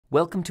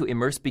Welcome to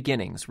Immerse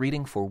Beginnings,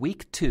 reading for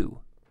Week 2,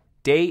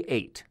 Day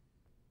 8.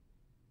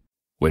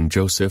 When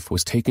Joseph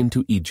was taken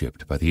to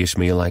Egypt by the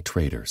Ishmaelite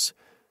traders,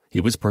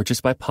 he was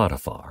purchased by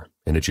Potiphar,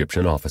 an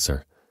Egyptian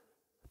officer.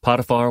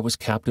 Potiphar was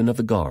captain of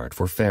the guard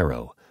for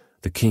Pharaoh,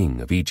 the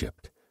king of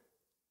Egypt.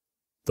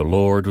 The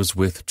Lord was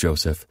with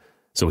Joseph,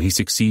 so he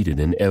succeeded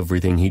in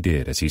everything he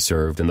did as he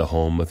served in the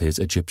home of his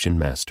Egyptian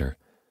master.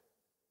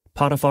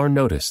 Potiphar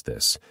noticed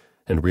this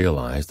and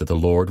realized that the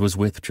Lord was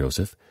with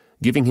Joseph,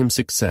 giving him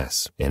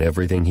success in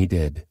everything he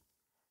did.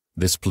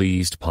 This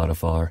pleased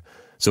Potiphar,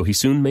 so he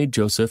soon made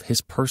Joseph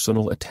his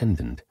personal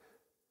attendant.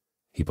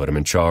 He put him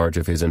in charge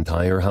of his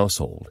entire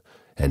household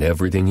and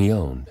everything he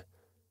owned.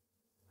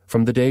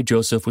 From the day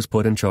Joseph was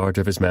put in charge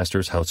of his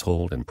master's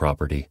household and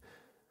property,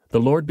 the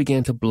Lord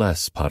began to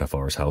bless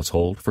Potiphar's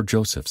household for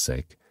Joseph's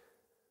sake.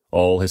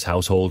 All his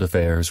household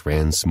affairs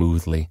ran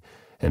smoothly,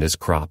 and his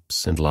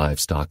crops and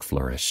livestock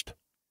flourished.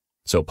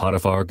 So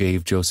Potiphar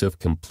gave Joseph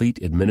complete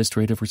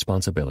administrative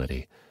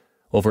responsibility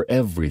over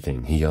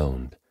everything he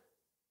owned.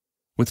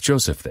 With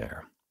Joseph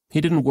there,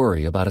 he didn't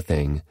worry about a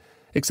thing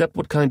except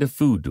what kind of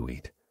food to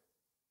eat.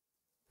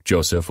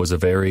 Joseph was a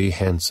very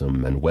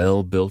handsome and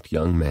well-built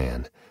young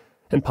man,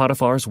 and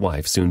Potiphar's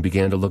wife soon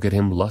began to look at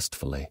him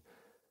lustfully.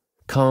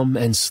 "Come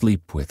and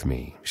sleep with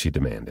me," she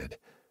demanded.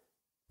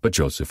 But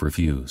Joseph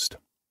refused.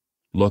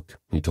 "Look,"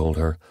 he told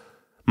her,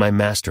 "my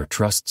master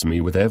trusts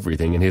me with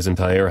everything in his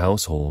entire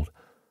household.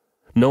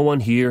 No one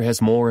here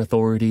has more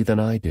authority than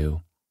I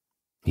do.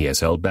 He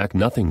has held back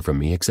nothing from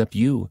me except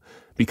you,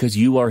 because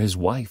you are his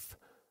wife.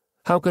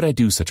 How could I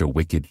do such a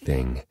wicked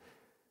thing?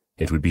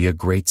 It would be a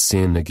great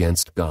sin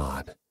against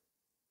God."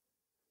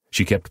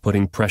 She kept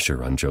putting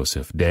pressure on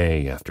Joseph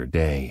day after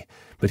day,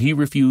 but he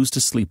refused to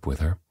sleep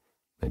with her,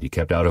 and he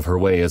kept out of her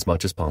way as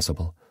much as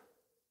possible.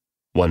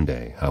 One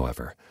day,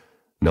 however,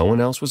 no one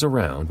else was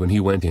around when he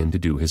went in to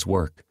do his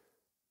work.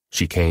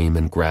 She came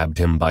and grabbed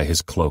him by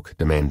his cloak,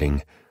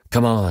 demanding,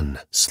 "Come on,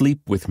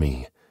 sleep with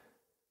me."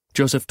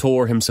 Joseph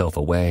tore himself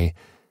away,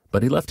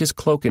 but he left his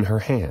cloak in her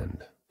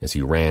hand as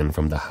he ran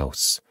from the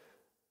house.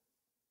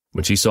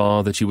 When she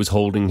saw that she was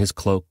holding his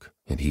cloak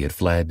and he had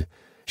fled,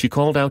 she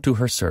called out to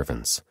her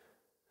servants.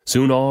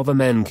 Soon all the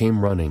men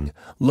came running.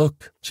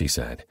 "Look," she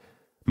said,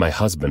 "my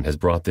husband has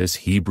brought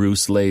this Hebrew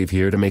slave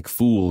here to make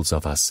fools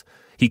of us.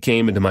 He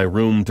came into my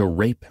room to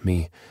rape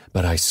me,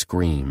 but I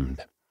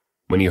screamed.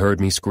 When he heard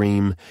me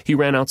scream, he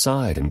ran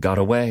outside and got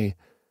away,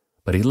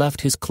 but he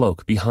left his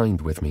cloak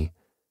behind with me."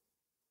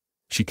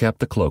 She kept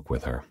the cloak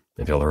with her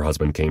until her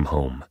husband came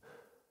home.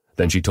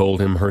 Then she told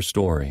him her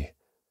story.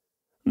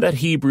 "That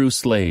Hebrew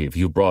slave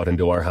you brought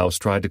into our house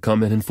tried to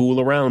come in and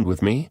fool around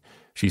with me,"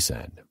 she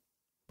said.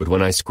 "But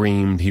when I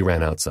screamed, he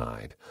ran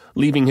outside,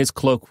 leaving his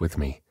cloak with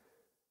me."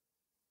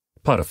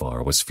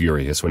 Potiphar was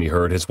furious when he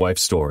heard his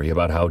wife's story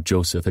about how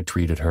Joseph had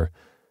treated her.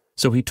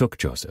 So he took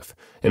Joseph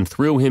and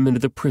threw him into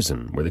the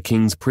prison where the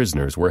king's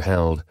prisoners were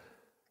held,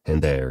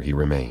 and there he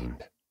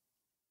remained.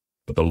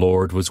 But the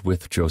Lord was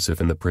with Joseph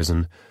in the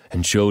prison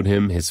and showed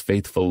him his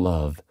faithful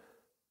love.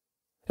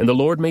 And the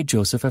Lord made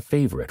Joseph a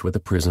favorite with the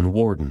prison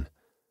warden.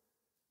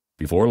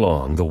 Before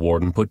long, the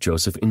warden put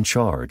Joseph in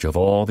charge of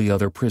all the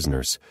other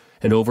prisoners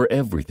and over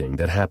everything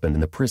that happened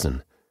in the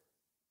prison.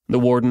 The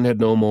warden had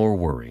no more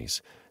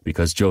worries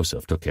because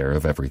Joseph took care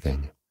of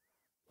everything.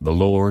 The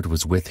Lord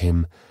was with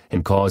him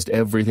and caused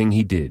everything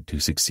he did to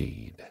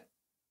succeed.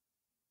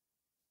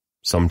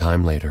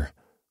 Sometime later,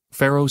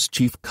 Pharaoh's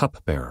chief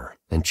cupbearer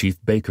and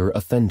chief baker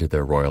offended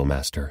their royal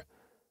master.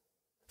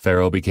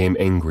 Pharaoh became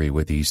angry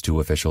with these two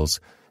officials,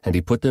 and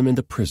he put them in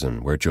the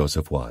prison where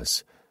Joseph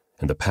was,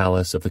 in the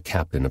palace of the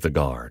captain of the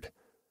guard.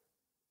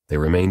 They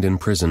remained in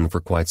prison for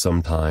quite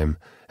some time,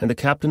 and the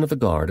captain of the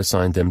guard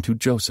assigned them to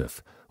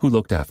Joseph, who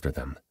looked after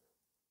them.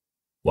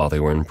 While they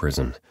were in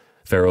prison,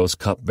 Pharaoh's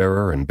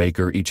cupbearer and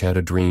baker each had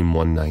a dream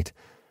one night,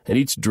 and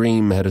each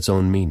dream had its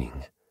own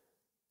meaning.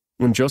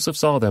 When Joseph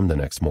saw them the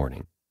next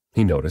morning,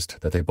 he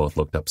noticed that they both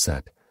looked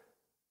upset.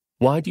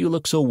 "Why do you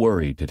look so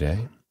worried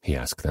today?" he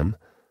asked them.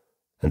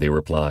 And they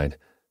replied,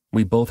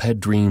 "We both had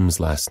dreams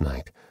last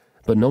night,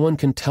 but no one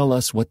can tell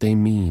us what they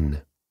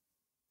mean."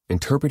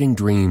 "Interpreting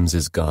dreams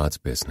is God's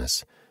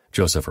business,"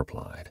 Joseph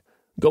replied.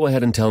 "Go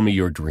ahead and tell me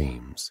your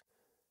dreams."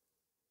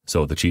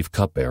 So the chief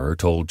cupbearer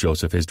told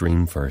Joseph his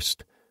dream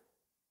first.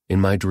 "In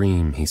my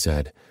dream," he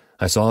said,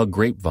 "I saw a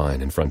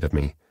grapevine in front of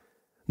me.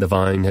 The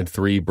vine had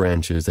 3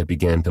 branches that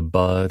began to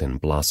bud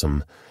and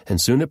blossom, and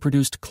soon it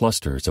produced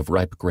clusters of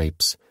ripe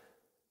grapes.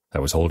 I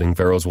was holding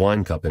Pharaoh's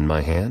wine cup in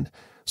my hand,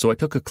 so I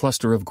took a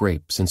cluster of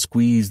grapes and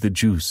squeezed the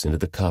juice into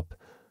the cup.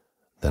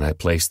 Then I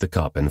placed the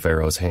cup in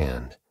Pharaoh's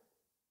hand."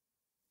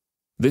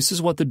 "This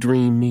is what the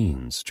dream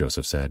means,"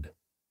 Joseph said.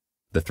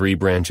 "The 3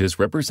 branches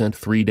represent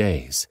 3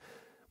 days.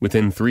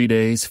 Within 3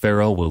 days,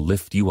 Pharaoh will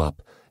lift you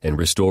up and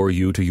restore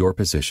you to your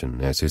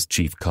position as his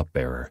chief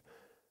cupbearer.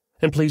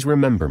 And please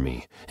remember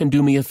me and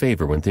do me a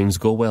favor when things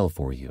go well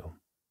for you.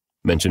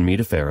 Mention me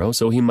to Pharaoh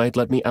so he might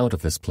let me out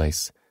of this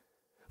place.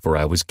 For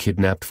I was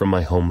kidnapped from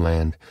my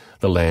homeland,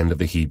 the land of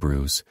the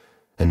Hebrews,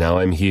 and now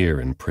I'm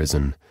here in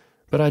prison,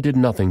 but I did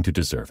nothing to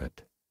deserve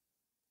it."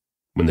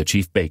 When the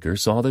chief baker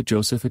saw that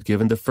Joseph had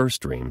given the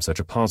first dream such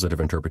a positive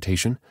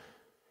interpretation,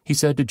 he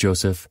said to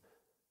Joseph,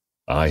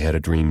 "I had a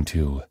dream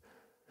too.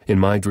 In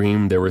my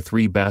dream there were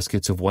 3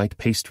 baskets of white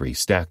pastry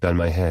stacked on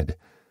my head.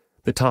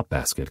 The top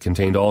basket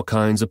contained all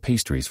kinds of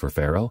pastries for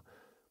Pharaoh,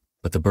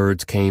 but the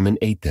birds came and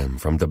ate them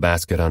from the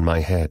basket on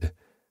my head."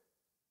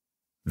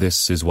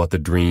 "This is what the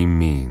dream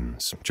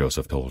means,"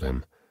 Joseph told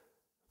him.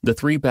 "The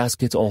 3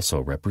 baskets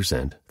also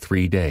represent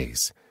 3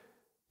 days.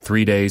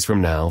 3 days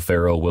from now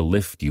Pharaoh will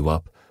lift you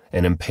up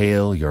and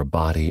impale your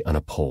body on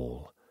a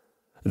pole.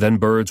 Then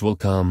birds will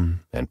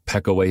come and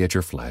peck away at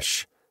your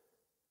flesh."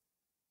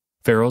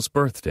 Pharaoh's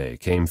birthday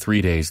came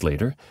 3 days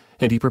later,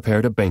 and he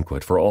prepared a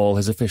banquet for all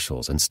his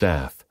officials and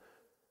staff.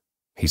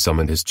 He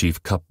summoned his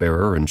chief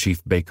cupbearer and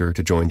chief baker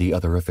to join the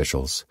other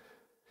officials.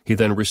 He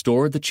then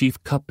restored the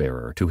chief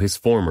cupbearer to his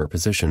former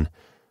position,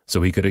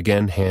 so he could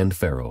again hand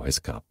Pharaoh his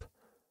cup.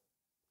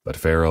 But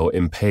Pharaoh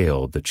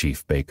impaled the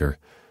chief baker,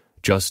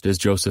 just as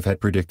Joseph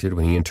had predicted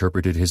when he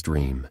interpreted his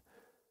dream.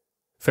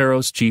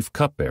 Pharaoh's chief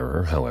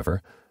cupbearer,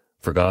 however,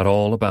 forgot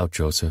all about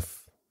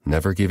Joseph,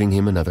 never giving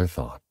him another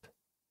thought.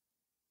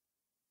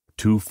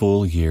 2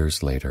 full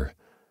years later,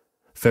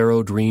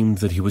 Pharaoh dreamed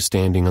that he was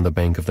standing on the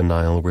bank of the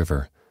Nile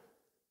River.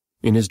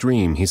 In his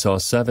dream, he saw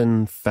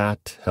 7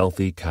 fat,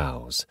 healthy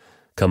cows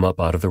come up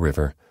out of the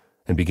river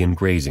and begin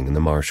grazing in the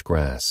marsh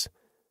grass.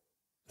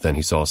 Then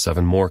he saw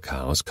 7 more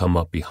cows come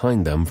up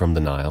behind them from the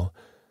Nile,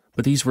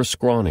 but these were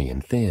scrawny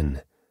and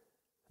thin.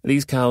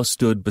 These cows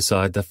stood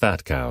beside the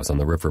fat cows on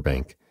the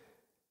riverbank.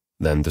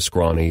 Then the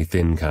scrawny,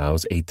 thin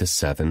cows ate the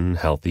 7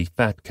 healthy,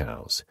 fat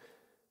cows.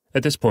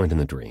 At this point in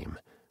the dream,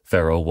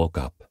 Pharaoh woke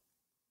up.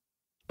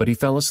 But he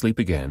fell asleep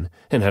again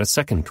and had a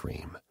second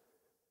dream.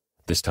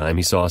 This time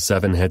he saw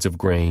 7 heads of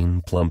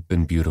grain, plump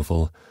and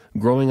beautiful,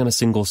 growing on a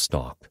single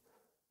stalk.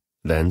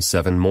 Then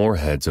 7 more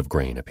heads of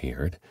grain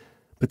appeared,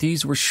 but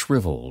these were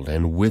shriveled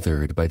and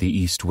withered by the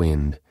east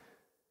wind,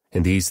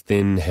 and these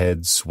thin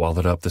heads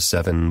swallowed up the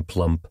 7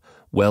 plump,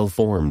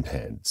 well-formed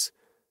heads.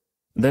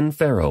 Then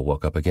Pharaoh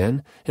woke up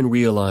again and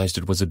realized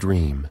it was a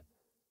dream.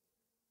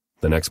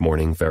 The next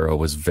morning Pharaoh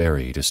was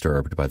very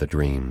disturbed by the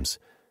dreams,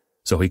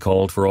 so he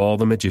called for all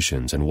the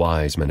magicians and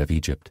wise men of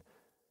Egypt.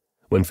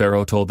 When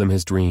Pharaoh told them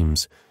his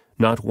dreams,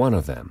 not one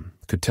of them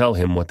could tell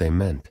him what they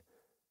meant.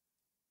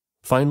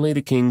 Finally,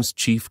 the king's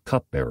chief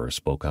cupbearer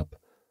spoke up.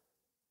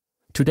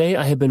 "Today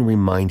I have been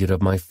reminded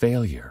of my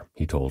failure,"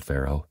 he told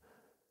Pharaoh.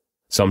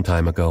 "Some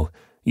time ago,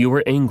 you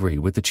were angry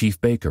with the chief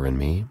baker and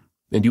me,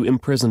 and you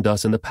imprisoned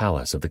us in the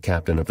palace of the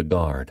captain of the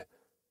guard.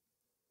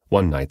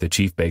 One night the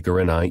chief baker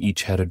and I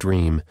each had a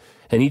dream,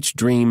 and each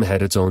dream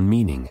had its own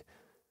meaning.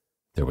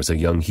 There was a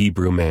young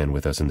Hebrew man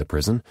with us in the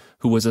prison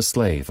who was a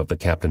slave of the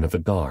captain of the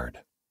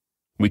guard.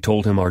 We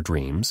told him our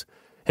dreams,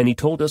 and he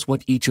told us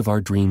what each of our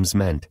dreams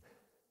meant,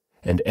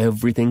 and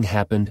everything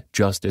happened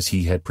just as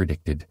he had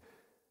predicted.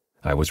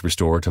 I was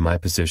restored to my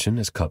position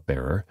as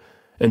cupbearer,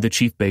 and the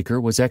chief baker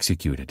was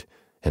executed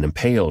and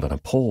impaled on a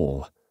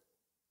pole."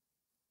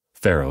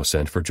 Pharaoh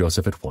sent for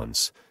Joseph at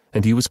once,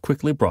 and he was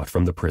quickly brought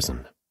from the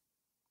prison.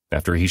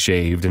 After he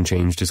shaved and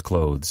changed his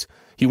clothes,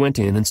 he went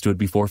in and stood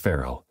before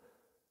Pharaoh.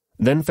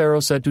 Then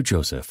Pharaoh said to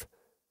Joseph,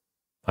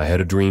 "I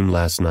had a dream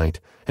last night,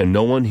 and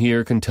no one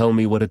here can tell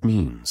me what it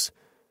means.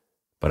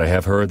 But I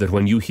have heard that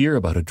when you hear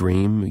about a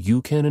dream,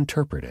 you can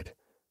interpret it."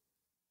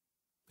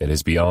 "It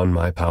is beyond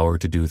my power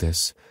to do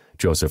this,"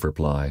 Joseph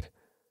replied.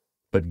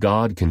 "But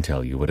God can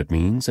tell you what it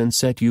means and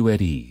set you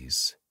at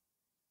ease."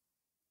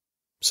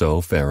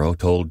 So Pharaoh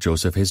told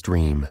Joseph his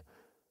dream.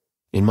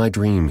 "In my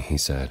dream," he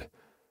said,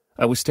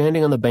 "I was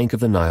standing on the bank of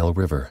the Nile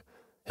River,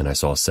 and I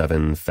saw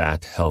 7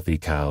 fat, healthy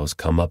cows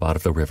come up out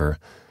of the river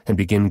and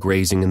begin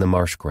grazing in the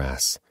marsh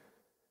grass.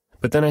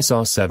 But then I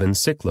saw 7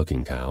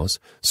 sick-looking cows,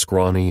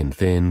 scrawny and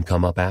thin,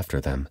 come up after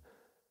them.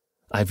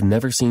 I've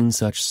never seen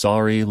such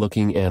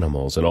sorry-looking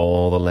animals in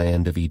all the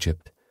land of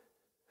Egypt.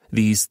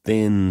 These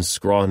thin,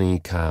 scrawny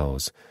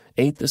cows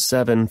ate the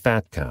 7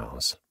 fat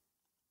cows.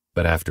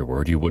 But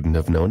afterward you wouldn't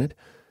have known it,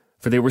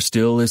 for they were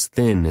still as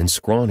thin and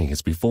scrawny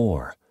as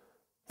before.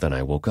 Then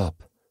I woke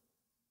up.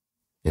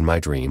 In my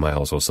dream I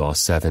also saw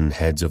 7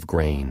 heads of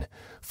grain,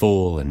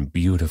 full and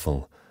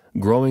beautiful,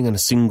 growing on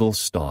a single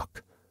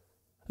stalk.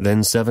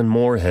 Then 7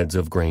 more heads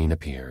of grain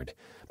appeared,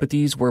 but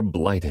these were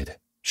blighted,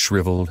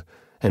 shriveled,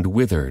 and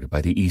withered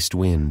by the east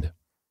wind.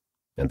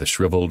 And the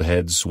shriveled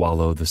heads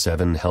swallowed the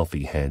 7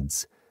 healthy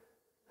heads.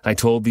 I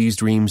told these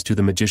dreams to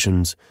the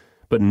magicians,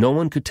 but no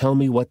one could tell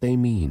me what they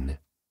mean."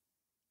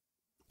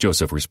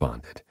 Joseph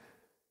responded,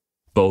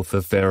 "Both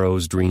of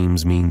Pharaoh's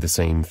dreams mean the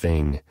same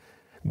thing.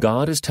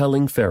 God is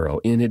telling Pharaoh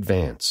in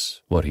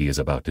advance what he is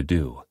about to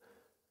do.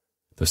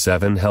 The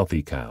 7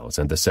 healthy cows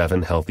and the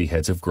 7 healthy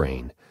heads of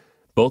grain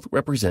both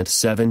represent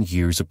 7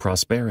 years of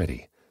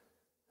prosperity.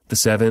 The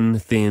 7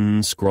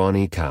 thin,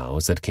 scrawny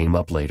cows that came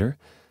up later,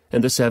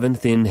 and the 7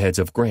 thin heads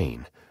of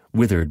grain,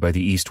 withered by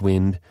the east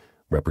wind,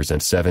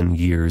 represent 7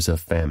 years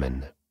of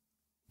famine.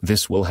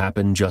 This will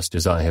happen just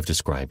as I have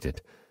described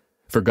it,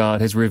 for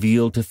God has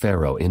revealed to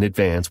Pharaoh in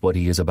advance what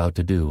he is about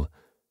to do.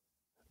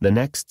 The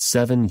next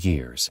 7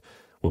 years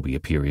will be a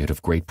period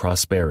of great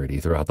prosperity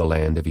throughout the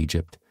land of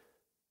Egypt.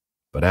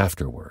 But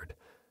afterward,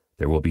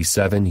 there will be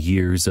 7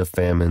 years of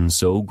famine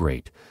so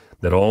great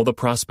that all the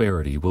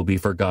prosperity will be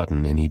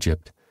forgotten in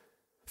Egypt.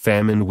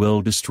 Famine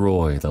will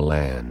destroy the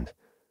land.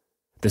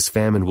 This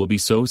famine will be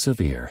so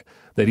severe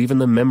that even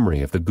the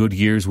memory of the good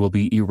years will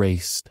be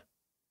erased.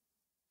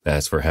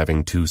 As for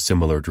having 2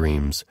 similar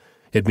dreams,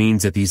 it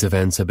means that these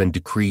events have been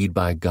decreed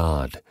by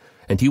God,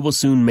 and he will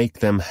soon make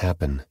them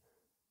happen.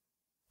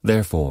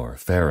 Therefore,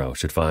 Pharaoh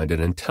should find an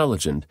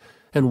intelligent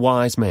and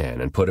wise man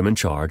and put him in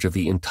charge of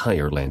the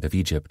entire land of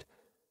Egypt.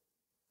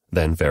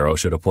 Then Pharaoh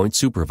should appoint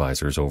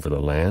supervisors over the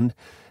land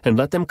and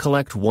let them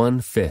collect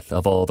 1/5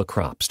 of all the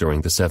crops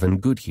during the 7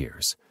 good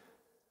years.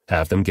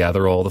 Have them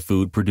gather all the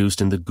food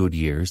produced in the good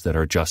years that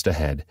are just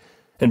ahead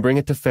and bring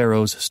it to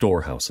Pharaoh's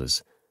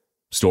storehouses.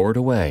 Store it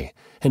away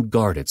and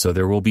guard it so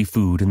there will be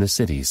food in the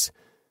cities.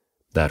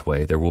 That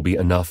way there will be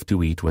enough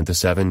to eat when the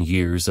 7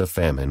 years of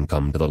famine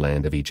come to the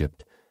land of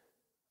Egypt.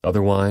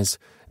 Otherwise,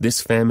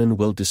 this famine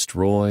will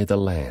destroy the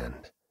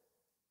land.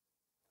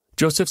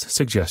 Joseph's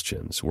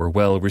suggestions were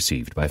well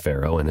received by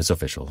Pharaoh and his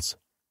officials.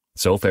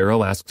 So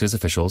Pharaoh asked his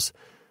officials,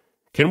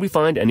 "Can we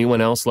find anyone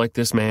else like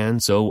this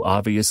man, so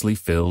obviously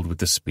filled with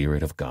the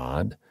Spirit of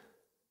God?"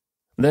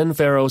 Then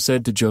Pharaoh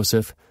said to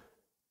Joseph,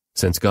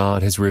 "Since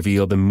God has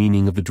revealed the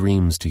meaning of the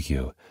dreams to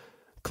you,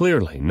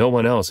 clearly no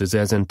one else is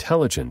as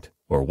intelligent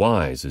or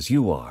wise as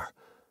you are.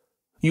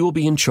 You will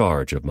be in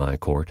charge of my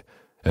court,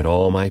 and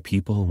all my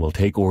people will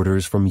take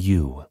orders from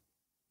you.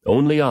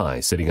 Only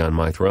I, sitting on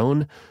my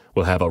throne,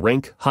 will have a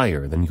rank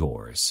higher than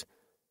yours."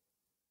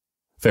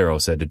 Pharaoh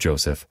said to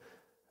Joseph,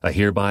 "I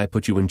hereby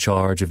put you in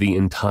charge of the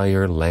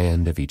entire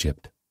land of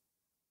Egypt."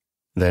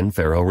 Then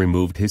Pharaoh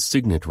removed his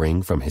signet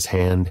ring from his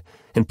hand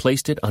and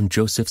placed it on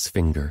Joseph's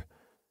finger.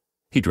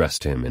 He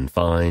dressed him in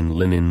fine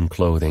linen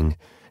clothing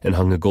and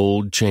hung a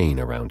gold chain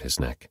around his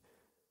neck.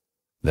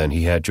 Then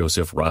he had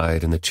Joseph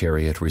ride in the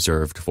chariot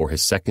reserved for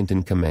his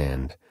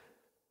second-in-command.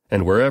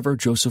 And wherever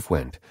Joseph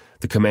went,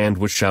 the command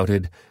was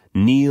shouted,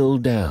 "Kneel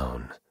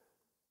down."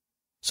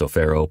 So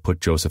Pharaoh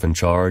put Joseph in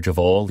charge of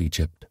all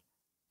Egypt.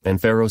 And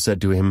Pharaoh said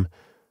to him,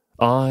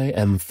 "I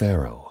am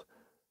Pharaoh,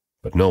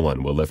 but no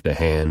one will lift a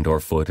hand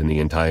or foot in the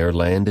entire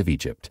land of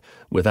Egypt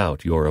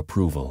without your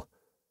approval."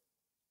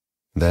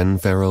 Then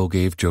Pharaoh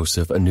gave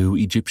Joseph a new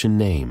Egyptian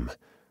name,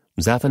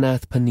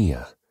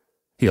 Zaphanath-Paneah.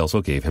 He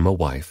also gave him a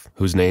wife,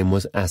 whose name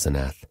was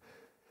Asenath.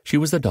 She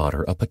was the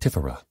daughter of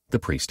Potipharah, the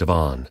priest of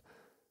On.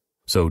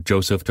 So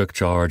Joseph took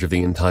charge of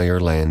the entire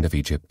land of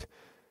Egypt.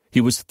 He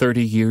was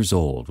 30 years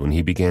old when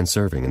he began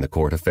serving in the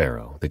court of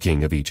Pharaoh, the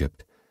king of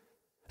Egypt.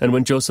 And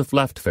when Joseph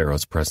left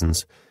Pharaoh's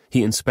presence,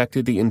 he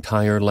inspected the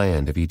entire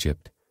land of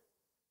Egypt.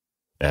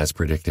 As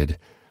predicted,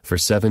 for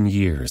 7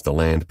 years the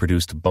land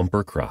produced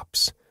bumper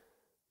crops.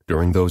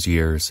 During those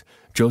years,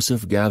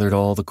 Joseph gathered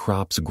all the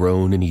crops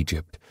grown in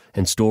Egypt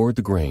and stored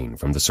the grain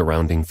from the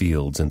surrounding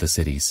fields and the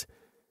cities.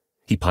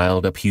 He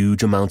piled up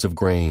huge amounts of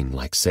grain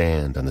like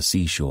sand on the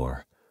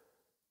seashore.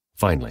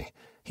 Finally,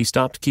 he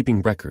stopped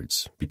keeping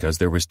records because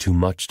there was too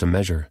much to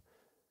measure.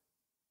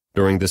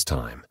 During this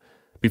time,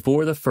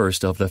 before the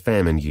first of the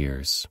famine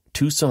years,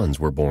 2 sons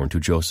were born to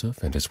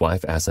Joseph and his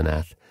wife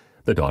Asenath,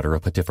 the daughter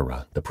of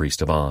Potipharah, the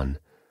priest of On.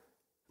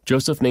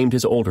 Joseph named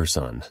his older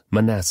son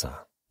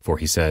Manasseh, for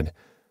he said,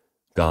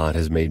 "God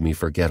has made me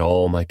forget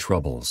all my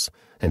troubles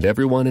and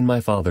everyone in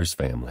my father's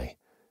family."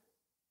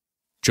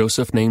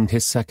 Joseph named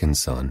his second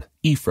son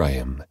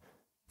Ephraim,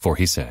 for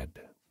he said,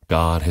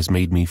 "God has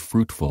made me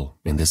fruitful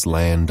in this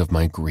land of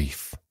my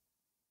grief."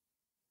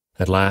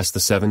 At last the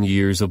 7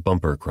 years of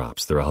bumper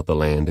crops throughout the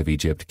land of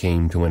Egypt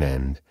came to an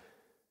end.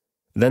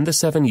 Then the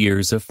 7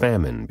 years of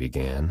famine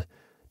began,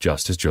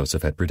 just as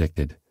Joseph had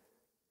predicted.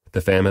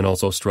 The famine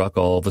also struck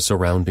all the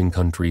surrounding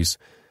countries,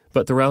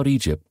 but throughout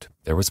Egypt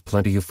there was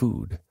plenty of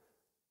food.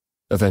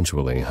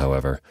 Eventually,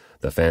 however,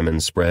 the famine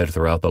spread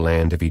throughout the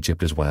land of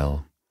Egypt as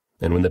well,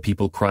 and when the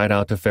people cried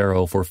out to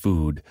Pharaoh for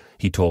food,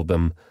 he told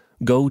them,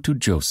 "Go to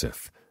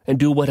Joseph and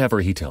do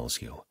whatever he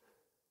tells you."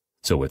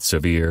 So with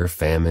severe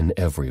famine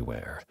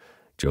everywhere,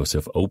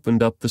 Joseph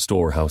opened up the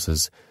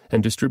storehouses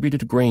and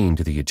distributed grain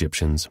to the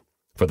Egyptians,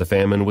 for the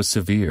famine was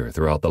severe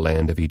throughout the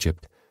land of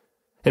Egypt.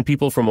 And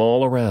people from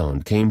all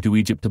around came to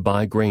Egypt to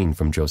buy grain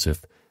from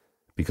Joseph,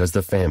 because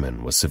the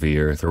famine was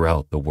severe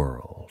throughout the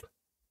world.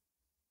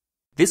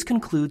 This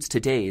concludes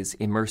today's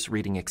Immerse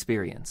reading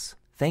experience.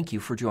 Thank you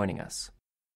for joining us.